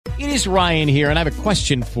It is Ryan here, and I have a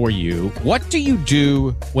question for you. What do you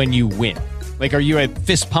do when you win? Like, are you a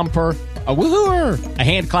fist pumper, a woohooer, a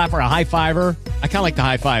hand clapper, a high fiver? I kind of like the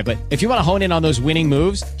high five, but if you want to hone in on those winning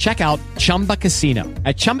moves, check out Chumba Casino.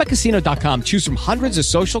 At ChumbaCasino.com, choose from hundreds of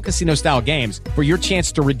social casino-style games for your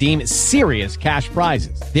chance to redeem serious cash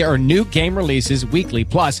prizes. There are new game releases weekly,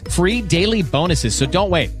 plus free daily bonuses. So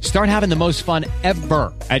don't wait. Start having the most fun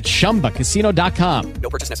ever at ChumbaCasino.com.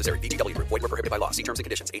 No purchase necessary. VGW Group. Void where prohibited by law. See terms and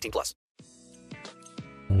conditions. 18+.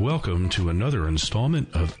 Welcome to another installment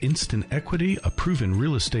of Instant Equity, a proven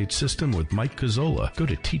real estate system with Mike Gazzola. Go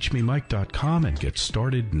to teachmemike.com and get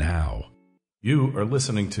started now. You are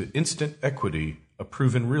listening to Instant Equity, a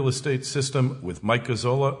proven real estate system with Mike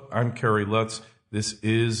Gazzola. I'm Kerry Lutz. This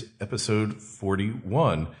is episode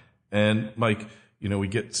 41. And Mike, you know, we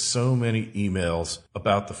get so many emails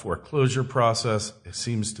about the foreclosure process. It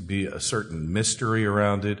seems to be a certain mystery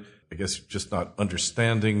around it. I guess just not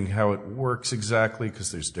understanding how it works exactly,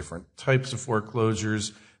 because there's different types of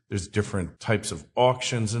foreclosures. There's different types of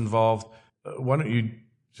auctions involved. Why don't you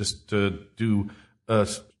just do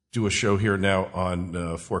a show here now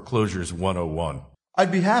on Foreclosures 101? I'd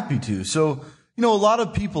be happy to. So, you know, a lot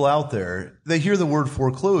of people out there, they hear the word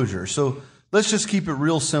foreclosure. So let's just keep it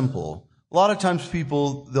real simple. A lot of times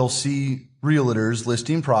they'll see realtors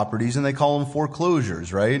listing properties and they call them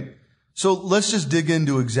foreclosures, right? So let's just dig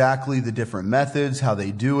into exactly the different methods, how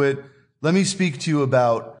they do it. Let me speak to you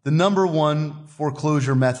about the number one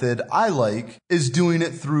foreclosure method I like is doing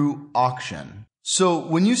it through auction. So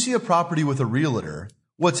when you see a property with a realtor,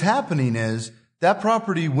 what's happening is that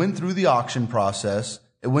property went through the auction process.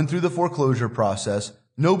 It went through the foreclosure process.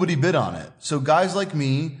 Nobody bid on it. So guys like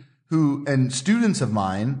me and students of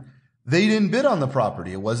mine, they didn't bid on the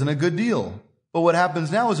property. It wasn't a good deal. But what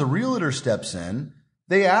happens now is a realtor steps in.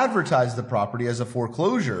 They advertise the property as a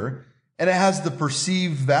foreclosure, and it has the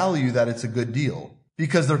perceived value that it's a good deal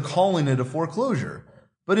because they're calling it a foreclosure.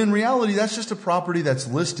 But in reality, that's just a property that's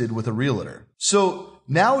listed with a realtor. So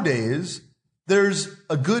nowadays, there's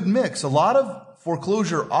a good mix. A lot of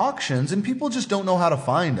foreclosure auctions, and people just don't know how to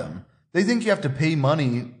find them. They think you have to pay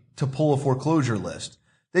money to pull a foreclosure list.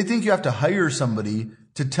 They think you have to hire somebody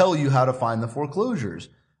to tell you how to find the foreclosures.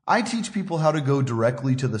 I teach people how to go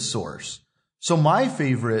directly to the source. So my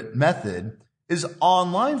favorite method is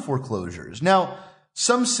online foreclosures. Now,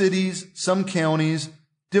 some cities, some counties,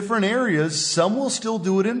 different areas, some will still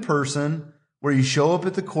do it in person, where you show up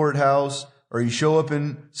at the courthouse or you show up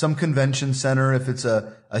in some convention center. If it's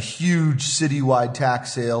a huge citywide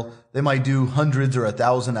tax sale, they might do hundreds or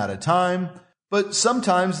 1,000 at a time. But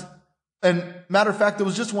sometimes, and matter of fact, there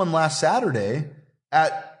was just one last Saturday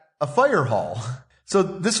at a fire hall. So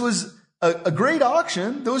this was a great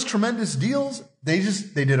auction. Those tremendous deals. They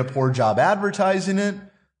did a poor job advertising it.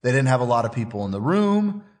 They didn't have a lot of people in the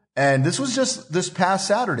room. And this was just this past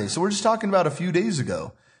Saturday. So we're just talking about a few days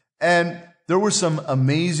ago. And there were some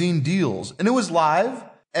amazing deals, and it was live,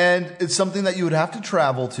 and it's something that you would have to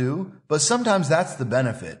travel to. But sometimes that's the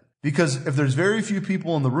benefit, because if there's very few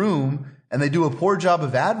people in the room and they do a poor job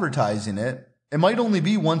of advertising it, it might only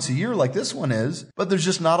be once a year like this one is, but there's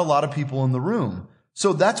just not a lot of people in the room.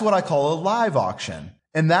 So that's what I call a live auction.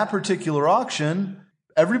 In that particular auction,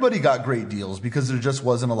 everybody got great deals because there just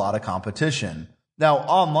wasn't a lot of competition. Now,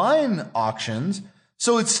 online auctions,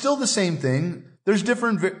 so it's still the same thing. There's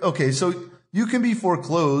so you can be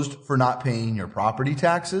foreclosed for not paying your property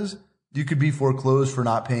taxes. You could be foreclosed for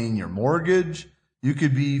not paying your mortgage. You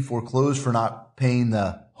could be foreclosed for not paying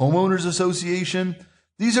the homeowners association.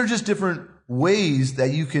 These are just different ways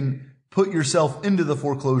that you can put yourself into the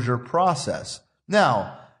foreclosure process.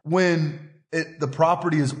 Now, when the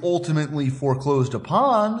property is ultimately foreclosed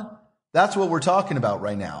upon, that's what we're talking about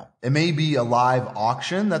right now. It may be a live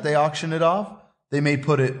auction that they auction it off. They may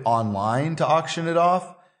put it online to auction it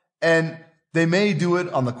off, and they may do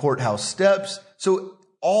it on the courthouse steps. So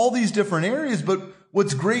all these different areas. But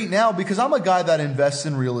what's great now, because I'm a guy that invests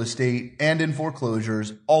in real estate and in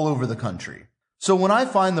foreclosures all over the country. So when I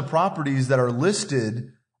find the properties that are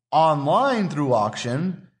listed online through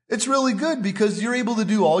auction, it's really good because you're able to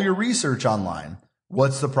do all your research online.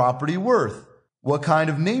 What's the property worth? What kind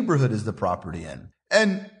of neighborhood is the property in?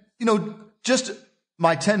 And, just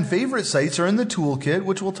my 10 favorite sites are in the toolkit,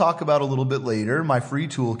 which we'll talk about a little bit later, my free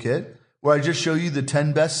toolkit, where I just show you the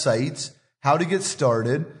 10 best sites, how to get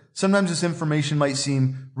started. Sometimes this information might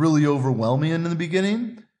seem really overwhelming in the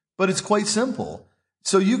beginning, but it's quite simple.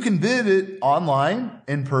 So you can bid it online,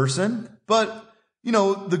 in person, but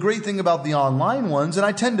the great thing about the online ones, and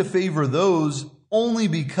I tend to favor those only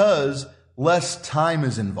because less time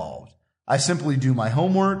is involved. I simply do my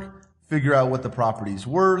homework, figure out what the property's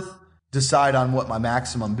worth, decide on what my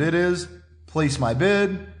maximum bid is, place my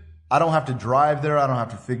bid. I don't have to drive there. I don't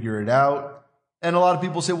have to figure it out. And a lot of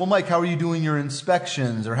people say, well, Mike, how are you doing your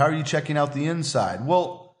inspections, or how are you checking out the inside?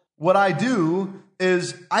 Well, what I do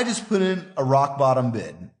is I just put in a rock bottom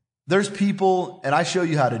bid. There's people, and I show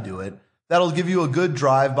you how to do it, that'll give you a good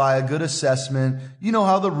drive-by, a good assessment. You know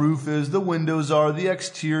how the roof is, the windows are, the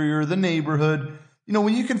exterior, the neighborhood. You know,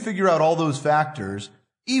 when you can figure out all those factors,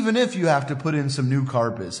 even if you have to put in some new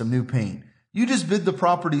carpet, some new paint, you just bid the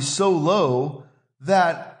property so low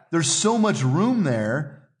that there's so much room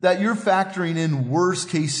there that you're factoring in worst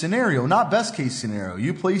case scenario, not best case scenario.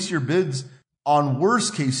 You place your bids on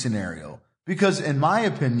worst case scenario because, in my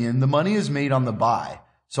opinion, the money is made on the buy.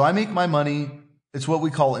 So I make my money. It's what we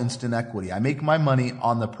call instant equity. I make my money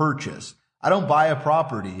on the purchase. I don't buy a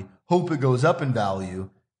property, hope it goes up in value,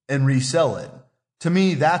 and resell it. To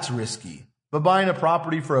me, that's risky. But buying a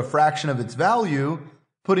property for a fraction of its value,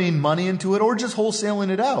 putting money into it, or just wholesaling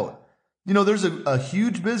it out. You know, there's a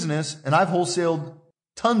huge business, and I've wholesaled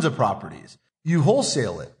tons of properties. You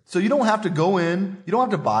wholesale it. So you don't have to go in, you don't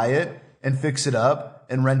have to buy it and fix it up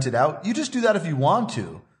and rent it out. You just do that if you want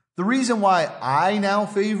to. The reason why I now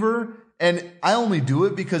favor, and I only do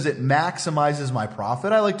it because it maximizes my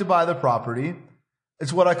profit. I like to buy the property.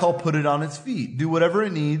 It's what I call put it on its feet. Do whatever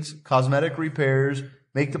it needs, cosmetic repairs,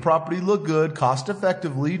 make the property look good, cost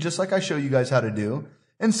effectively, just like I show you guys how to do,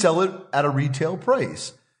 and sell it at a retail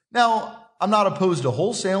price. Now, I'm not opposed to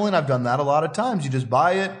wholesaling. I've done that a lot of times. You just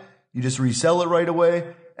buy it, you just resell it right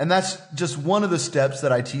away. And that's just one of the steps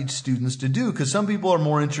that I teach students to do, because some people are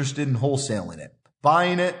more interested in wholesaling it,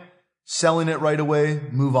 buying it, selling it right away,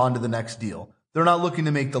 move on to the next deal. They're not looking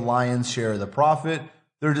to make the lion's share of the profit.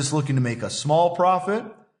 They're just looking to make a small profit.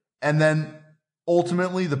 And then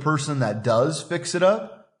ultimately, the person that does fix it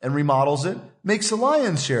up and remodels it makes the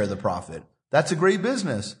lion's share of the profit. That's a great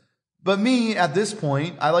business. But me, at this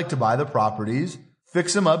point, I like to buy the properties,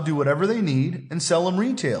 fix them up, do whatever they need, and sell them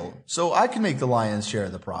retail. So I can make the lion's share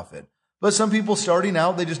of the profit. But some people starting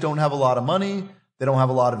out, they just don't have a lot of money. They don't have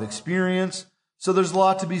a lot of experience. So there's a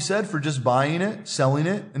lot to be said for just buying it, selling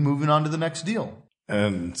it, and moving on to the next deal.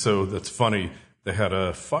 And so that's funny. They had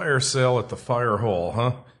a fire sale at the fire hall,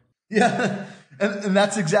 huh? Yeah, and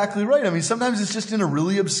that's exactly right. I mean, sometimes it's just in a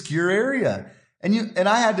really obscure area. And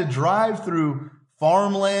I had to drive through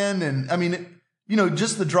farmland, and I mean, you know,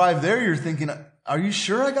 just the drive there, you're thinking, are you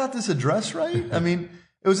sure I got this address right? I mean,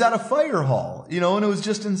 it was at a fire hall, you know, and it was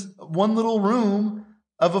just in one little room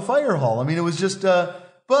of a fire hall. I mean, it was just,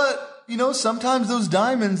 but you know, sometimes those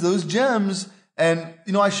diamonds, those gems, and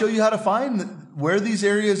you know, I show you how to find where these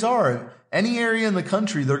areas are. Any area in the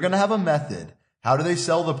country, they're going to have a method. How do they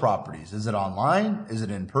sell the properties? Is it online? Is it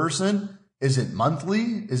in person? Is it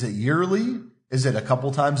monthly? Is it yearly? Is it a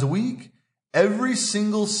couple times a week? Every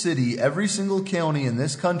single city, every single county in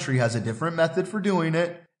this country has a different method for doing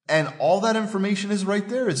it. And all that information is right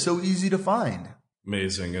there. It's so easy to find.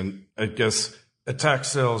 Amazing. And I guess at tax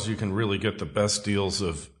sales, you can really get the best deals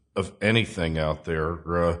of anything out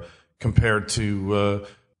there compared to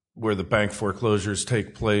where the bank foreclosures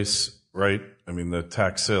take place, right? I mean, the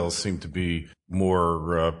tax sales seem to be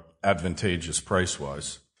more advantageous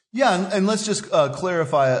price-wise. Yeah, and let's just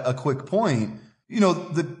clarify a quick point. You know,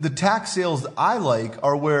 the tax sales that I like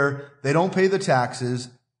are where they don't pay the taxes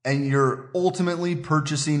and you're ultimately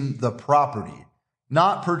purchasing the property,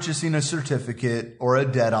 not purchasing a certificate or a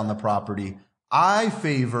debt on the property. I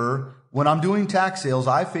favor, when I'm doing tax sales,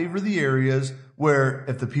 I favor the areas where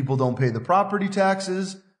if the people don't pay the property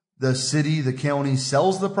taxes, the city, the county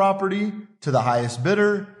sells the property to the highest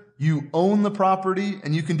bidder. You own the property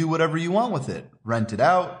and you can do whatever you want with it. Rent it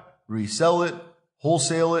out, resell it,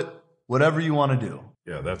 wholesale it, whatever you want to do.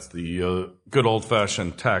 Yeah, that's the good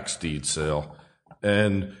old-fashioned tax deed sale.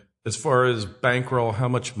 And as far as bankroll, how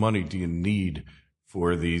much money do you need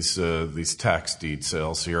for these tax deed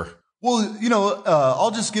sales here? Well, you know,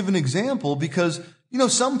 I'll just give an example because, you know,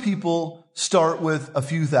 some people start with a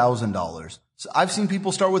few $1,000s. So I've seen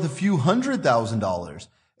people start with a few $100,000.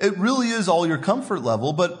 It really is all your comfort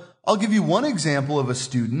level, but I'll give you one example of a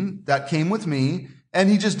student that came with me and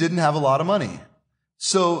he just didn't have a lot of money.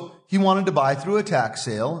 So he wanted to buy through a tax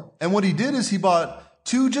sale. And what he did is he bought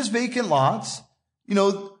 2 just vacant lots, you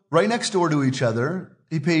know, right next door to each other.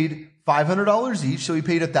 He paid $500 each. So he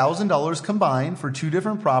paid $1,000 combined for 2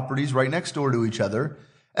 different properties right next door to each other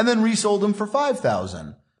and then resold them for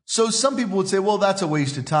 $5,000. So some people would say, well, that's a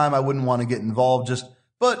waste of time. I wouldn't want to get involved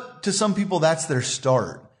but to some people, that's their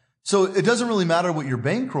start. So it doesn't really matter what your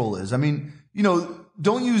bankroll is. I mean, you know,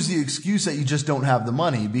 don't use the excuse that you just don't have the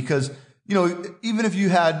money because, you know, even if you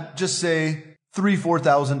had just say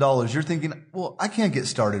 $3,000-$4,000. You're thinking, well, I can't get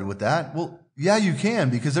started with that. Well, yeah, you can,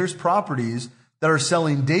 because there's properties that are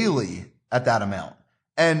selling daily at that amount.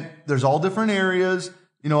 And there's all different areas.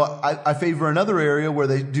 You know, I favor another area where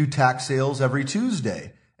they do tax sales every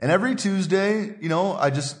Tuesday. And every Tuesday, you know,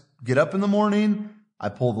 I just get up in the morning, I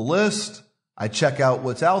pull the list, I check out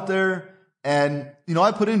what's out there, and, you know,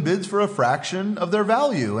 I put in bids for a fraction of their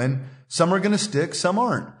value. And some are going to stick, some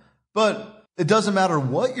aren't. But it doesn't matter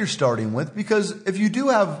what you're starting with, because if you do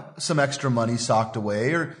have some extra money socked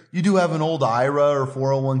away, or you do have an old IRA or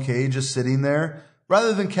 401k just sitting there,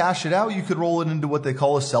 rather than cash it out, you could roll it into what they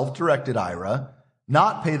call a self-directed IRA,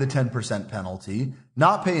 not pay the 10% penalty,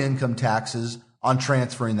 not pay income taxes on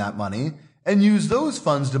transferring that money, and use those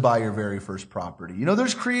funds to buy your very first property. You know,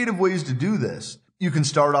 there's creative ways to do this. You can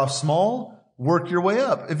start off small, work your way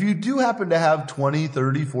up. If you do happen to have $20,000,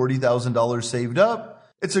 $30,000, $40,000 saved up,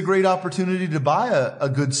 it's a great opportunity to buy a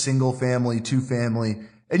good single family, 2-family.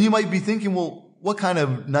 And you might be thinking, well, what kind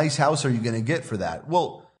of nice house are you going to get for that?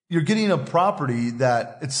 Well, you're getting a property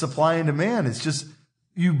that it's supply and demand. It's just,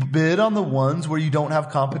 you bid on the ones where you don't have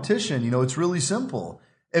competition. You know, it's really simple.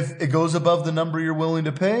 If it goes above the number you're willing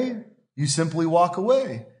to pay, you simply walk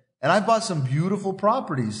away. And I've bought some beautiful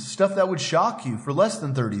properties, stuff that would shock you, for less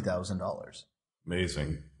than $30,000.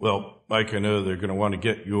 Amazing. Well, Mike, I know they're going to want to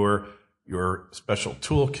get your special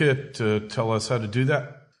toolkit to tell us how to do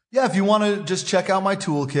that. Yeah, if you want to just check out my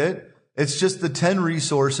toolkit, it's just the 10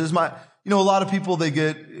 resources. A lot of people,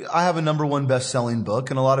 I have a #1 best-selling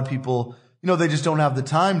book, and a lot of people, they just don't have the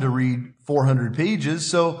time to read 400 pages.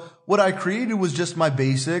 So what I created was just my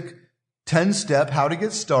basic 10-step how to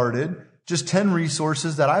get started, just 10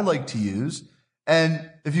 resources that I like to use.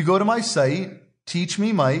 And if you go to my site,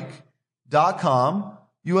 teachmemike.com,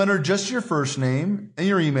 you enter just your first name and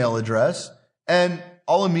your email address, and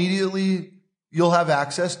you'll have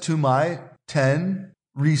access to my 10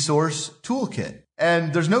 resource toolkit.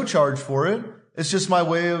 And there's no charge for it. It's just my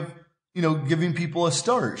way of, giving people a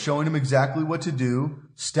start, showing them exactly what to do,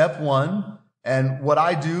 step 1, and what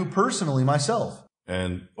I do personally myself.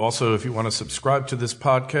 And also, if you want to subscribe to this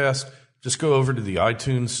podcast, just go over to the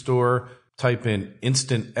iTunes store, type in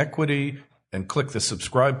Instant Equity, and click the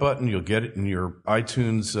subscribe button. You'll get it in your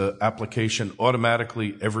iTunes application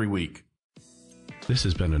automatically every week. This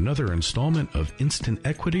has been another installment of Instant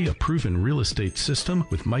Equity, a proven real estate system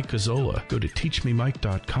with Mike Gazzola. Go to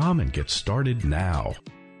teachmemike.com and get started now.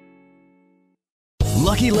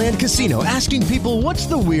 Lucky Land Casino, asking people, what's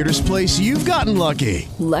the weirdest place you've gotten lucky?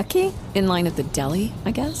 Lucky? In line at the deli,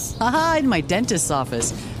 I guess? Aha, in my dentist's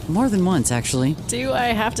office. More than once, actually. Do I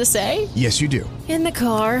have to say? Yes, you do. In the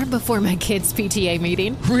car before my kids' PTA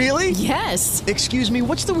meeting. Really? Yes. Excuse me,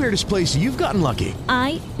 what's the weirdest place you've gotten lucky?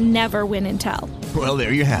 I never win and tell. Well,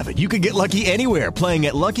 there you have it. You can get lucky anywhere, playing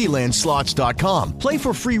at LuckyLandSlots.com. Play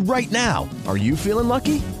for free right now. Are you feeling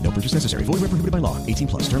lucky? No purchase necessary. Void where prohibited by law.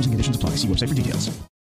 18+. Terms and conditions apply. See website for details.